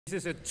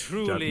This is a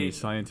truly Japanese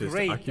scientist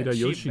great Akira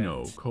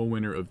Yoshino, achievement.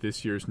 co-winner of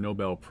this year's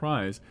Nobel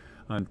Prize,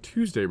 on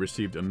Tuesday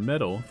received a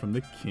medal from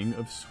the King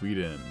of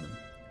Sweden.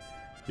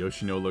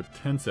 Yoshino looked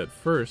tense at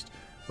first,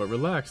 but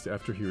relaxed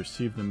after he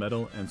received the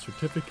medal and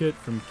certificate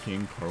from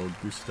King Carl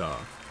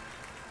Gustaf.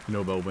 The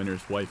Nobel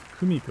winner's wife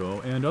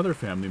Kumiko and other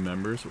family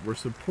members were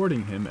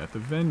supporting him at the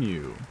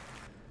venue.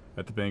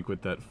 At the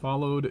banquet that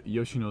followed,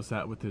 Yoshino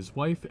sat with his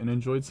wife and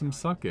enjoyed some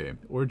sake,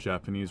 or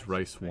Japanese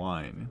rice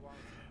wine.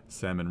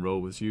 Salmon roe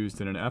was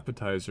used in an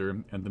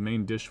appetizer, and the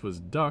main dish was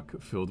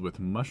duck filled with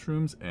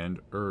mushrooms and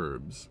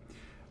herbs.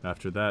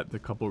 After that, the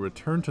couple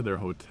returned to their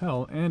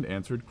hotel and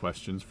answered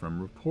questions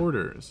from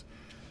reporters.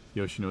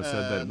 Yoshino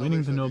said that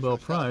winning the Nobel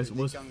Prize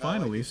was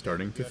finally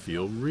starting to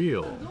feel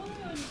real.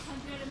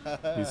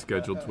 He's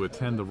scheduled to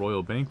attend the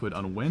royal banquet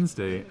on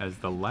Wednesday as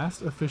the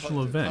last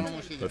official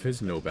event of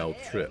his Nobel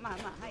trip.